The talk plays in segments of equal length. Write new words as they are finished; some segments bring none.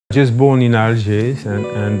Just born in Algiers,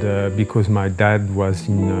 and because my dad was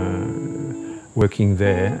working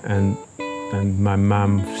there, and my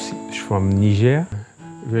mom from Niger.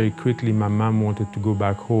 Very quickly, my mom wanted to go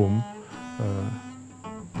back home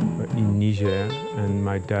in Niger, and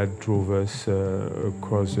my dad drove us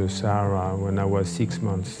across the Sahara when I was 6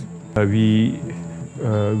 months. We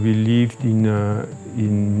lived in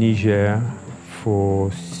Niger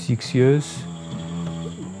for 6 years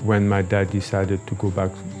when my dad decided to go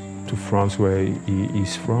back to France, where he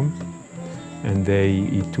is from, and there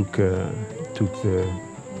he took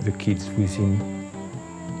the kids with him,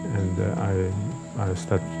 and I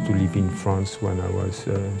started to live in France when I was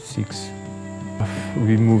 6.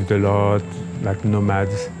 We moved a lot, like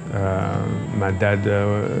nomads. My dad,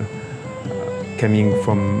 coming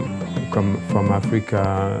from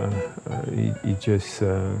Africa,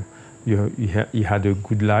 he had a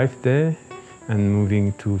good life there, and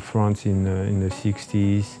moving to France in the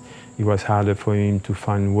 60s, it was harder for him to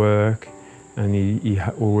find work, and he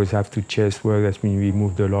always have to chase work. That means we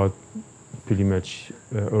moved a lot, pretty much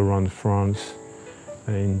around France,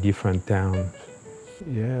 in different towns.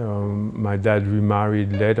 Yeah, my dad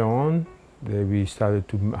remarried later on. We started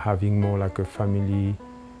to having more like a family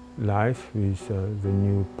life with the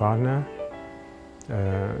new partner.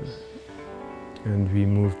 And we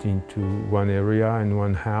moved into one area and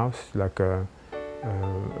one house, like a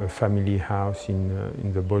family house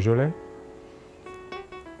in the Beaujolais.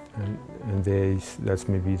 And that's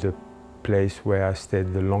maybe the place where I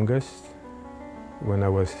stayed the longest when I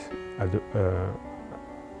was a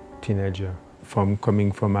teenager. From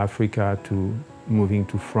coming from Africa to moving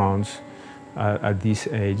to France at this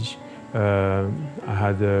age, I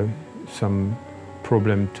had some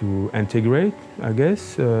problem to integrate, I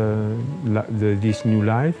guess, this new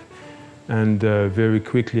life. And very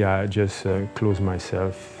quickly I just closed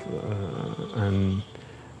myself.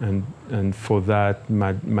 And for that,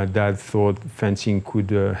 my dad thought fencing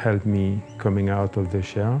could help me coming out of the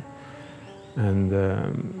shell. And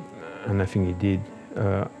I think it did.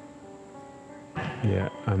 Yeah,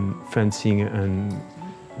 fencing and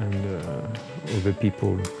other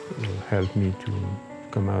people helped me to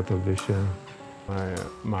come out of the shell.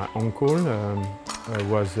 My uncle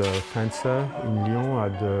was a fencer in Lyon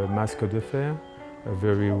at the Masque de Fer, a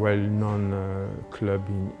very well-known club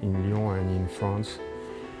in Lyon and in France.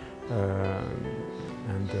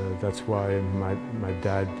 And that's why my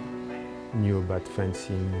dad knew about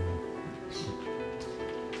fencing.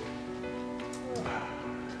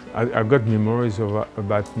 I got memories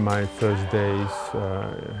about my first days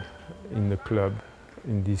in the club,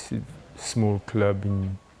 in this small club,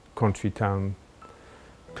 in country town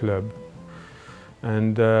club.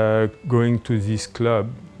 And going to this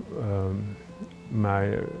club,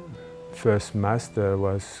 my first master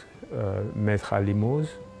was Maître à Limoges,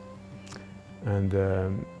 and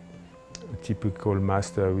a typical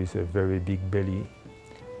master with a very big belly.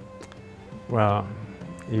 Well,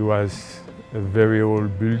 he was a very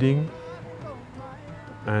old building,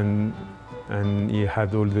 and he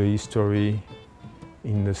had all the history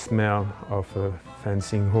in the smell of a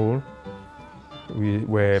fencing hall,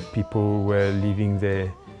 where people were leaving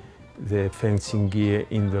their fencing gear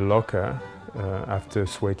in the locker after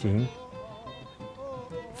sweating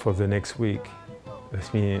for the next week.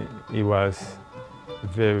 That means it was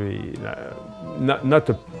very, not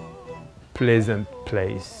a pleasant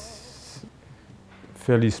place,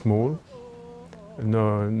 fairly small.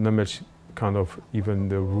 No much kind of even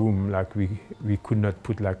the room, like we could not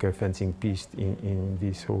put like a fencing piece in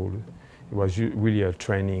this hall. It was really a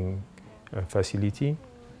training facility.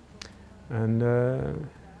 And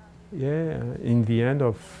yeah, in the end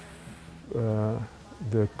of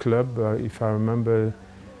the club, if I remember,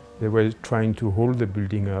 they were trying to hold the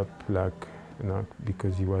building up, like,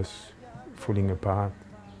 because it was falling apart.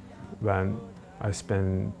 Then I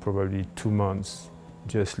spent probably 2 months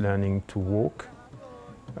just learning to walk.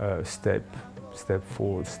 Step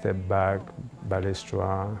forward, step back,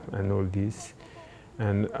 balestra, and all this.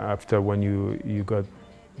 And after, when you got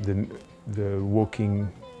the walking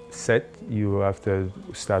set, you have to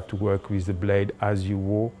start to work with the blade as you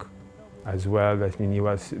walk as well. I mean, it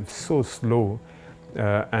was so slow.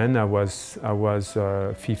 And I was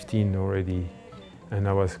 15 already, and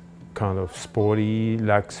I was kind of sporty,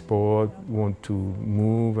 like sport, want to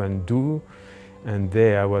move and do. And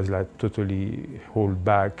there I was like totally hold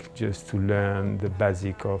back just to learn the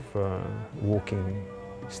basic of walking,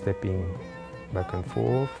 stepping back and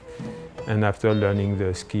forth. And after learning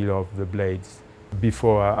the skill of the blades,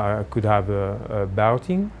 before I could have a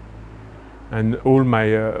bouting. And all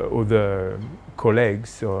my other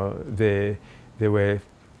colleagues, they were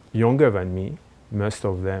younger than me, most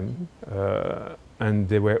of them, and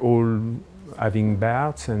they were all having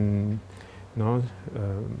bouts and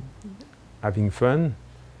having fun.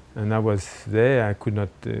 And I was there. I could not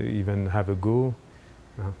even have a go.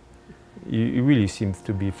 It really seems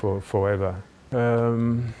to be for forever.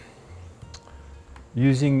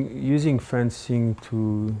 Using fencing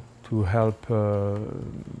to help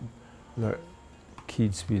like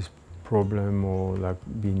kids with problem or like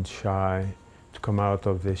being shy to come out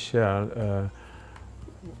of their shell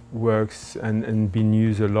works and been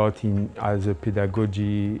used a lot as a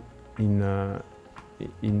pedagogy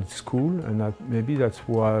in school, and maybe that's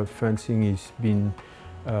why fencing is been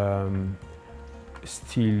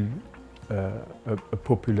still a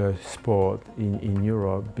popular sport in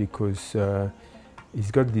Europe, because it's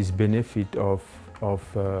got this benefit of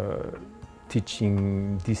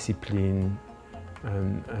teaching discipline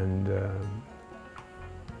and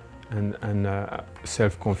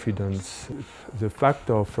self-confidence. The fact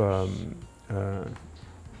of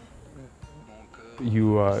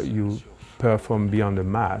you perform beyond the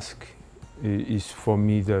mask is for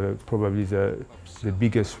me probably the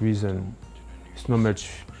biggest reason. It's not much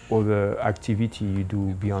other activity you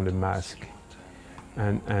do beyond the mask,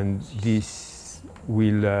 and this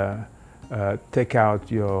will take out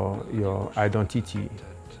your identity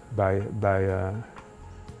by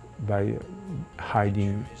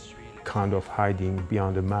hiding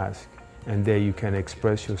beyond the mask, and there you can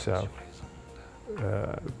express yourself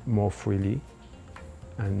more freely.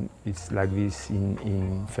 And it's like this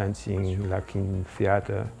in fencing, like in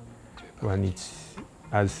theater, when it's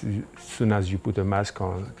as soon as you put a mask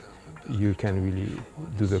on, you can really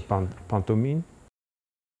do the pantomime.